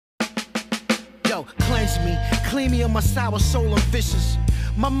Yo, cleanse me, clean me of my sour soul and vicious.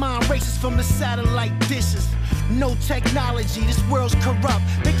 My mind races from the satellite dishes. No technology, this world's corrupt.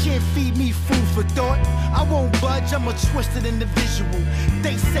 They can't feed me food for thought. I won't budge, I'm a twisted individual.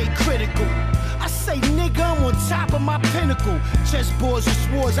 They say critical. I say nigga, I'm on top of my pinnacle. Chessboards and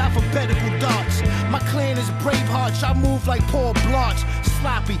swords, alphabetical darts. My clan is Bravehearts, I move like Paul Blart.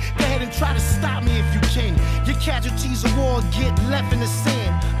 Sloppy, go ahead and try to stop me if you can. Your casualties of war get left in the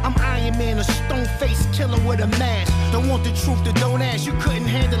sand. I'm Iron Man, a stone-faced killer with a mask. Don't want the truth, then don't ask, you couldn't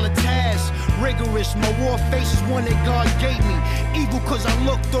handle a task. Rigorous, my war face is one that God gave me. Evil cause I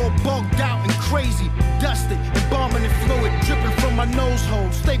looked all bugged out and crazy. Dusted, embalming and fluid, dripping from my nose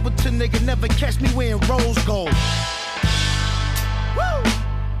hole. Stapleton nigga never catch me wearing rose gold. Woo!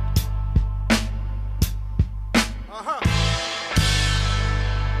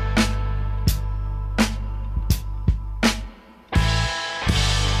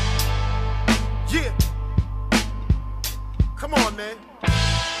 Yeah. Come on, man.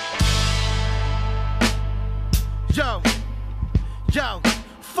 Yo,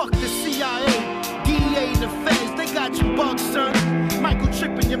 fuck the CIA, DEA and the feds, they got you bugged, son. Michael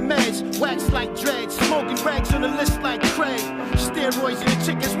tripping your meds, wax like dreads, smoking rags on the list like Craig. Steroids and the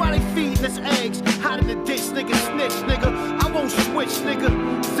chickens, why they feeding us eggs? Hot in the ditch, nigga, snitch, nigga. I won't switch, nigga.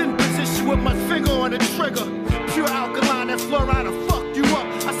 In position with my finger on the trigger. Pure alkaline and fluoride to fuck you up.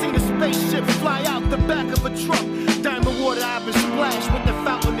 I seen a spaceship fly out the back of a truck. Diamond water, I've been splashed with the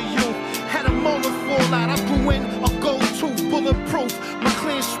fountain of youth. Had a molar fall out, I grew in a gold tooth, bulletproof. My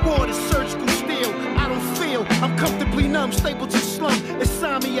clan swore to surgical steel. I don't feel, I'm comfortably numb, stable to slum.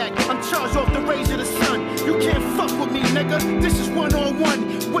 Insomniac, I'm charged off the rays of the sun. You can't fuck with me, nigga. This is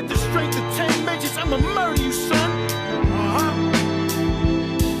one-on-one. With the strength of 10 midgets, I'ma murder you, son.